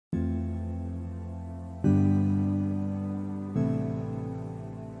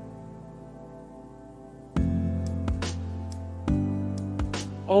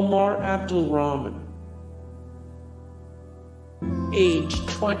Omar Abdulrahman. Age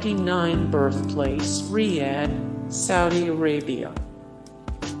 29, birthplace Riyadh, Saudi Arabia.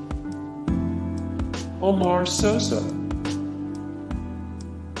 Omar Sosa.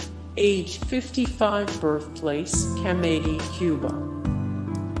 Age 55, birthplace Camagüey, Cuba.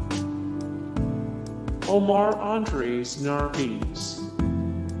 Omar Andres Narvez.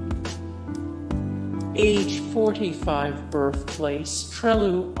 Age 45, birthplace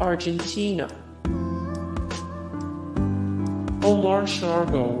Trelew, Argentina. Omar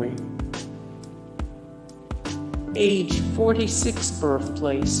Shargawi. Age 46,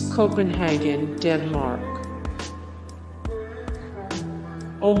 birthplace Copenhagen, Denmark.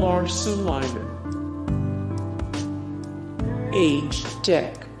 Omar Suleiman. Age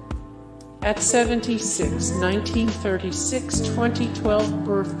Dec. At 76, 1936-2012,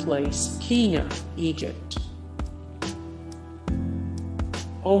 birthplace Kenya, Egypt.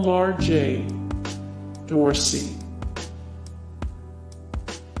 Omar J. Dorsey.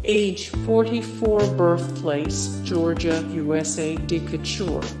 Age 44, birthplace Georgia, USA,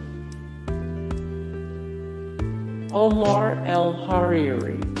 Decatur. Omar El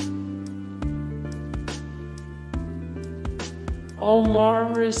Hariri.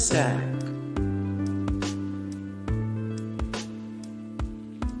 Omar Razak.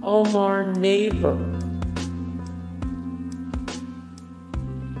 Omar Neighbor.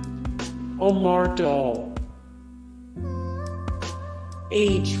 Omar Dahl.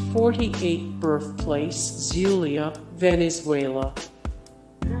 Age 48, birthplace Zulia, Venezuela.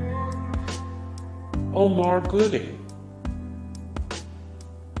 Omar Gooding.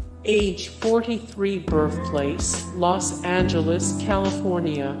 Age 43, birthplace Los Angeles,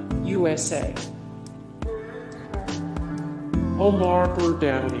 California, USA. Omar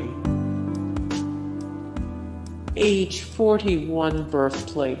Burdowni. Age 41,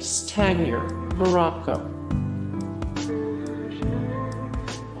 birthplace Tangier, Morocco.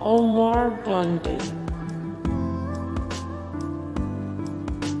 Omar Bundy.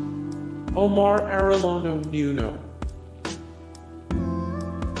 Omar Arellano Nuno.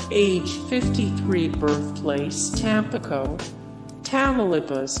 Age 53, birthplace Tampico,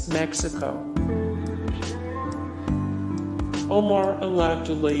 Tamaulipas, Mexico. Omar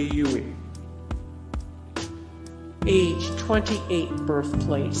Abdulrahman. Age 28,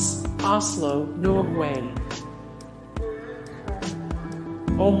 birthplace Oslo, Norway.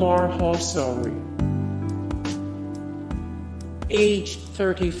 Omar Hossawi. Age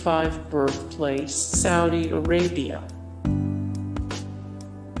 35, birthplace Saudi Arabia.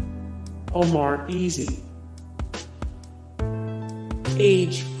 Omar Easy.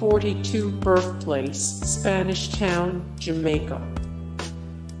 Age 42, birthplace Spanish Town, Jamaica.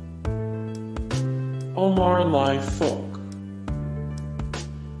 Omar Lai Folk.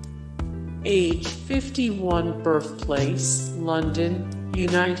 Age 51, birthplace London,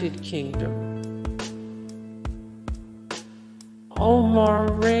 United Kingdom.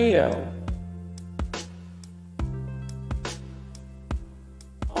 Omar Rayo.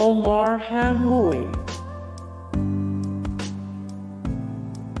 Omar Hamoui.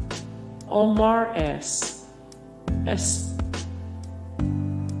 Omar S.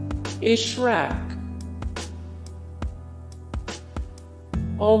 Ishraq.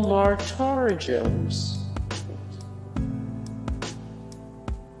 Omar Tarajos.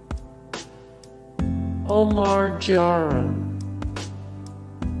 Omar Jaran.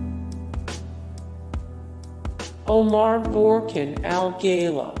 Omar Borkin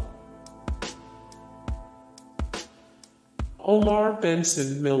Al-Gala. Omar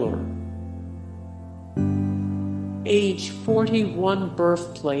Benson Miller. Age 41,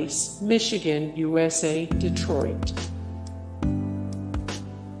 birthplace Michigan, USA, Detroit.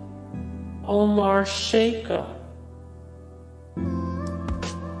 Omar Sheikha.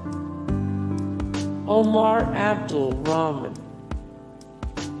 Omar Abdulrahman.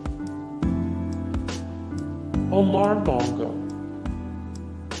 Omar Bongo.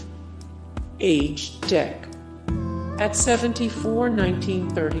 Age Dec. At 74,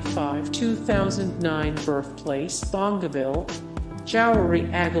 1935-2009, birthplace Bongaville, Jowari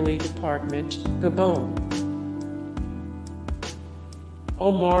Agali Department, Gabon.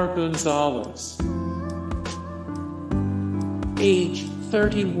 Omar Gonzalez. Age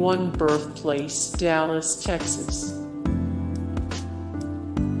 31, birthplace Dallas, Texas.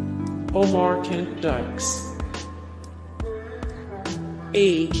 Omar Kent Dykes.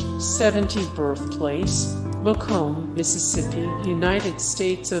 Age 70, birthplace Macomb, Mississippi, United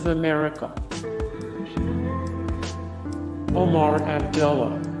States of America. Omar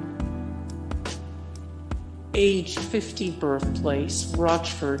Abdullah. Age 50, birthplace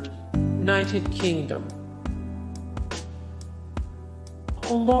Rochford, United Kingdom.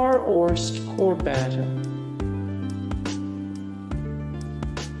 Omar Orst Corbata.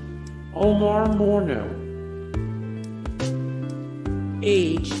 Omar Morno.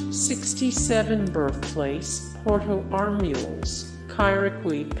 Age 67, birthplace Porto Armules,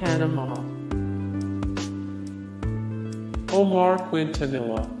 Chiriqui, Panama. Omar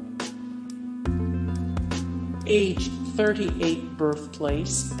Quintanilla. Age 38,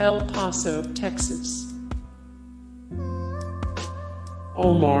 birthplace El Paso, Texas.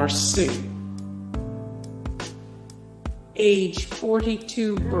 Omar C. Age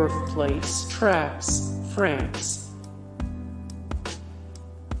 42, birthplace Trappes, France.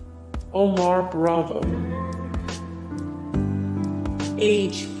 Omar Bravo.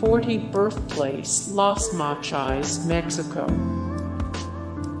 Age 40, birthplace Las Machis, Mexico.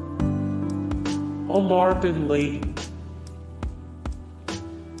 Omar bin Laden.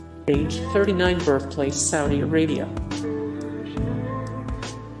 Age 39, birthplace Saudi Arabia.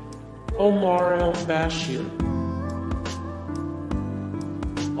 Omar el-Bashir.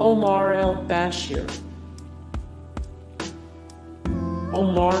 Omar el-Bashir.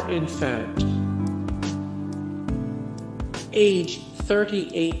 Omar Infant. Age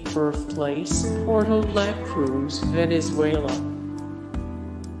 38, birthplace Porto La Cruz, Venezuela.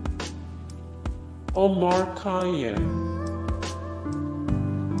 Omar Khayyam.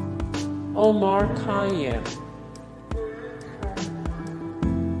 Omar Khayyam.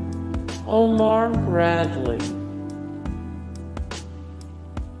 Omar Bradley.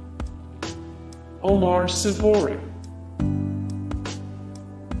 Omar Savory.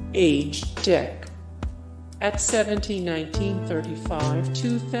 Age Dec. At 70, 1935,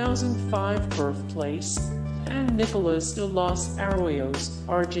 2005, birthplace San Nicolas de los Arroyos,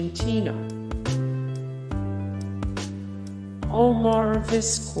 Argentina. Omar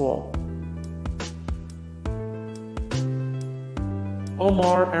Visco.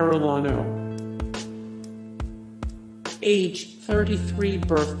 Omar Arellano. Age 33,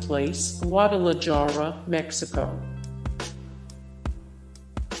 birthplace Guadalajara, Mexico.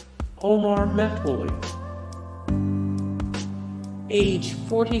 Omar Metwally. Age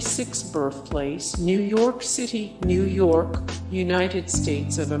 46, birthplace New York City, New York, United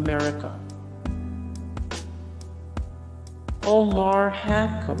States of America. Omar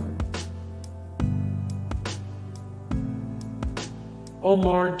Hakim.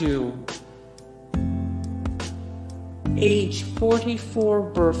 Omar Du. Age 44,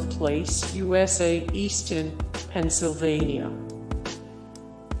 birthplace USA, Easton, Pennsylvania.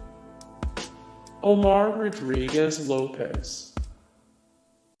 Omar Rodriguez Lopez.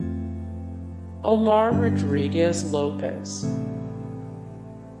 Omar Rodriguez Lopez.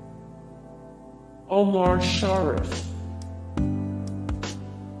 Omar Sharif.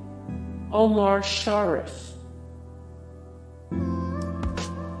 Omar Sharif.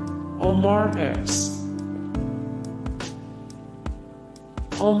 Omar Epps.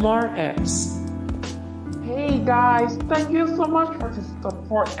 Omar Epps. Hey guys, thank you so much for the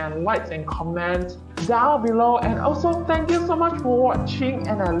support and likes and comments down below, and also thank you so much for watching,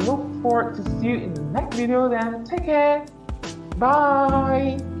 and I look forward to see you in the next video. Then take care,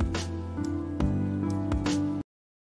 bye.